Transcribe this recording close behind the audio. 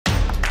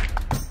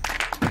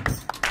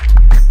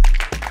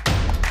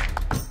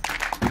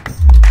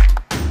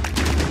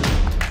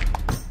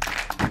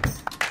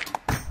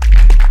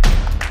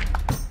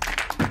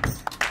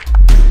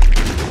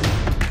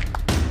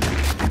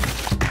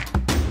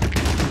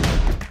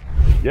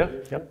Yeah.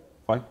 Yep.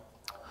 Fine.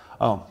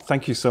 Oh,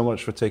 thank you so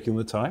much for taking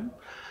the time.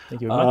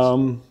 Thank you very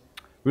much.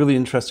 Really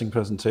interesting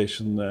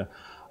presentation there.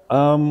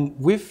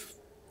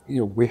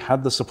 We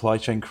had the supply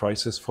chain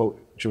crisis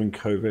during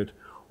COVID.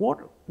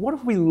 What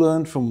have we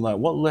learned from that?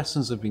 What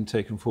lessons have been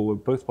taken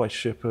forward, both by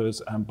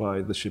shippers and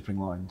by the shipping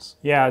lines?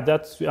 Yeah,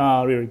 that's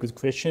a really good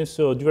question.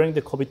 So during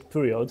the COVID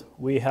period,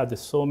 we had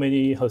so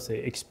many,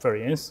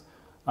 experience,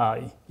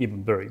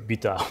 even very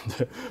bitter,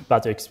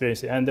 bad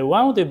experience. And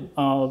one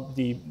of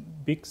the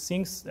big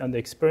things and the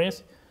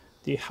experience,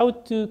 how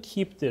to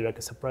keep the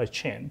supply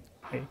chain.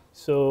 Okay?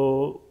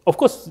 So of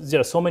course, there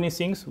are so many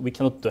things we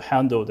cannot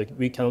handle,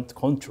 we cannot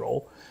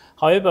control.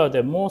 However,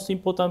 the most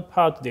important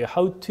part,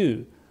 how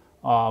to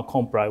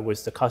comply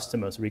with the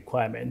customer's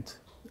requirement.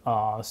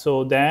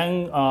 So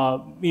then,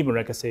 even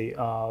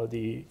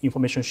the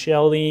information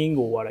sharing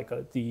or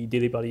the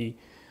delivery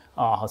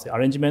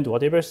arrangement,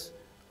 whatever.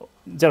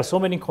 There are so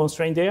many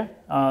constraints there,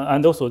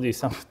 and also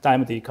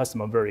sometimes the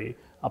customer very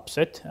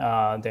upset.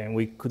 Then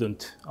we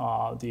couldn't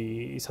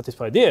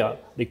satisfy their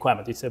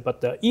requirement itself.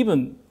 But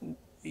even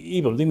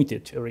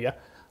limited area,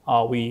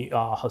 we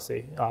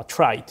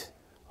tried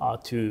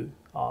to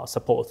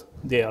support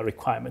their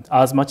requirement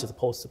as much as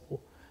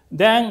possible.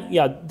 Then,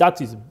 yeah,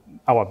 that is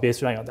our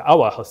baseline and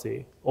our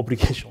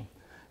obligation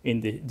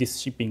in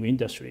this shipping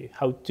industry.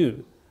 How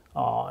to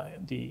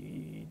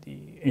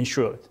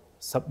ensure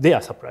their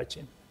supply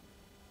chain.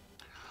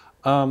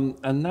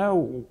 And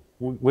now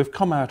we've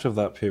come out of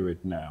that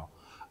period now.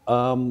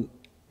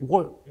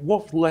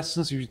 What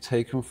lessons have you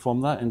taken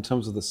from that in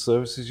terms of the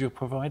services you're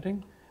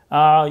providing?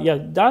 Yeah,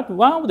 that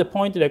one of the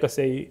points,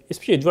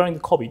 especially during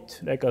the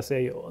COVID,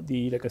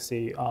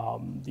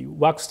 the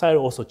work style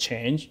also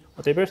changed,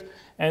 whatever,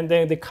 and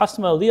then the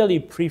customer really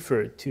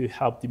preferred to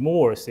have the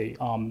more, the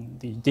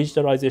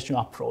digitalization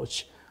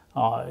approach,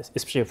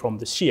 especially from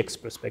the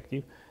CX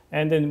perspective,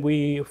 and then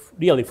we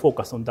really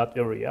focus on that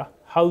area,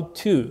 how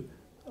to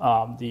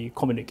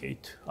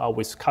communicate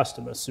with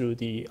customers through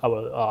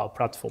our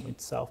platform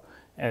itself,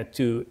 and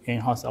to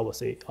enhance our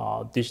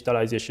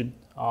digitalization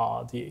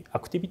the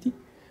activity.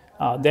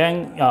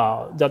 Then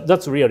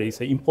that's really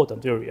an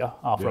important area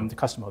from the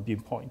customer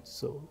viewpoint.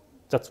 So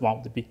that's one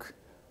of the big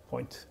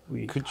points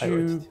we highlighted. Could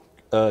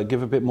you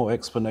give a bit more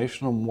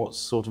explanation on what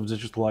sort of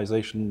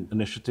digitalization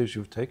initiatives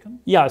you've taken?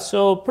 Yeah,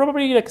 so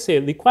probably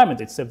requirement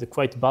itself is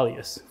quite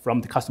various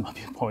from the customer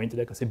viewpoint.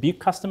 Big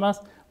customers,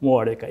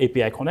 more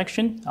API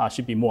connection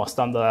should be more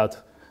standard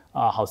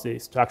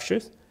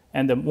structures,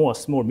 and the more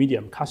small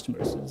medium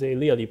customers, they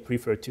really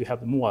prefer to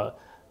have more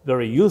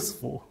very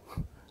useful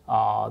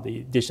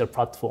the digital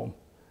platform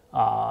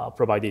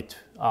provided,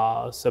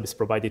 service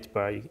provided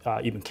by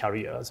even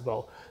carrier as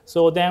well.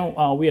 So then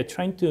we are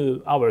trying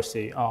to our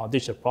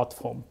digital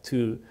platform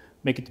to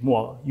make it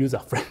more user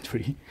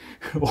friendly,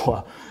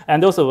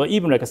 and also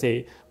even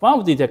one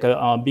of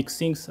the big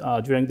things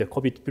during the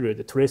COVID period,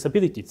 the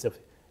traceability itself.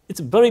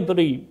 It's very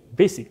very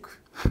basic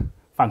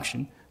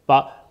function,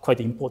 but quite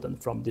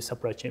important from the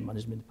supply chain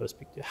management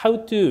perspective. How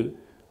to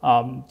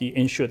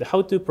ensure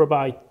how to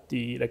provide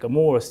the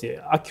more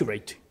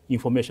accurate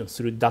information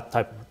through that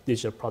type of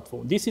digital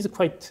platform. This is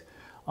quite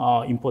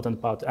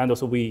important part, and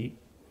also we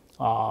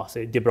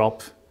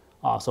develop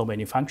so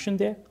many functions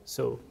there.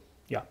 So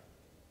yeah.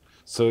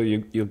 So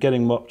you're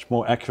getting much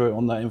more accurate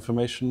on that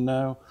information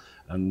now,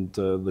 and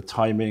the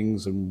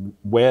timings and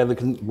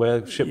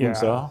where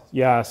shipments are.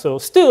 Yeah. So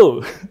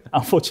still,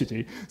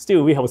 unfortunately,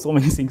 we have so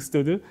many things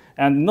to do,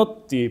 and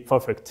not the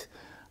perfect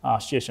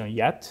situation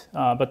yet.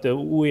 But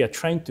we are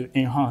trying to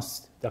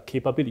enhance the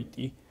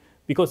capability,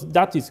 because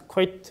that is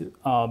quite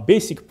a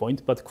basic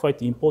point, but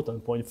quite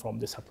important point from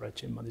the supply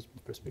chain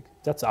management perspective.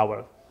 That's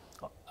our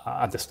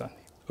understanding.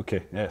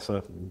 Okay, yes,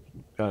 I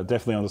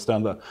definitely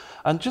understand that.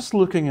 And just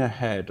looking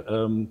ahead,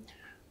 the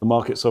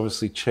market's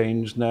obviously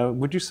changed now.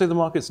 Would you say the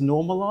market's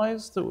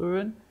normalized that we're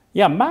in?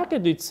 Yeah,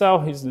 market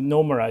itself is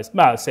normalized.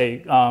 But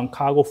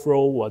cargo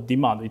flow or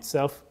demand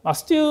itself are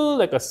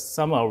still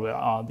some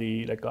of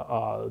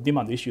the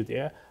demand issue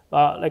there.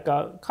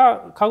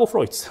 Cargo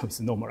flow itself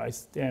is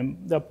normalized. And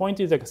the point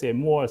is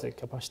more as a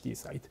capacity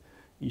side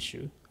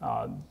issue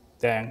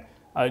than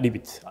a little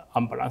bit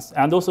unbalanced.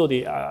 And also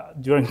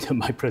during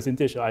my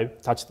presentation, I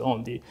touched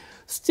on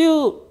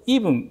still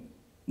even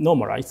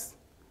normalized,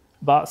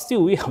 but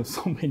still we have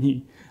so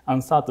many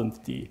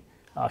uncertainty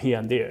here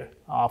and there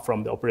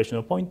from the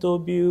operational point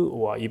of view,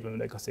 or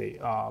even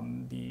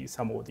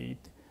some of the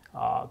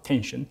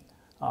tension,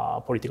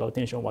 political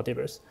tension,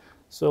 whatever.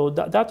 So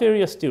that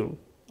area still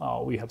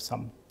we have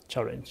some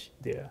challenge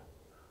there.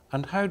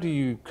 And how do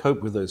you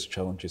cope with those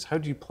challenges? How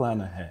do you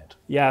plan ahead?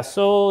 Yeah,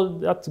 so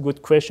that's a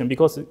good question,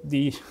 because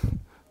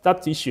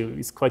that issue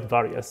is quite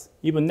various.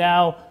 Even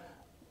now,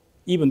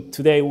 even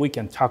today, we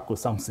can tackle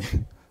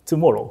something.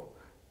 Tomorrow,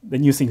 the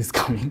new thing is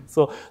coming.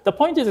 So the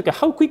point is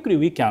how quickly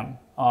we can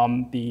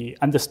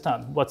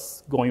understand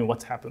what's going on,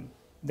 what's happened.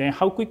 Then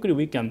how quickly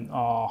we can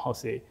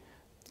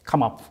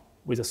come up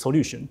with a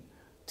solution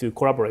to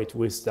collaborate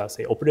with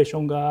the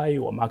operation guy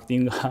or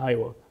marketing guy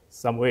or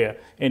somewhere,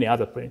 any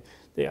other place.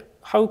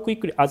 How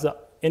quickly, as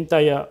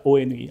entire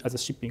ONE as a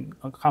shipping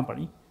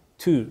company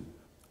to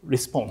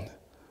respond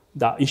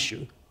that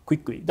issue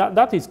quickly.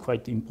 That is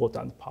quite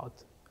important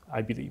part,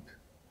 I believe.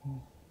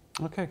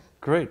 Okay,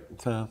 great.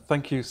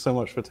 Thank you so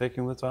much for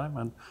taking the time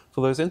and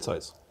for those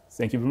insights.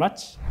 Thank you very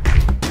much.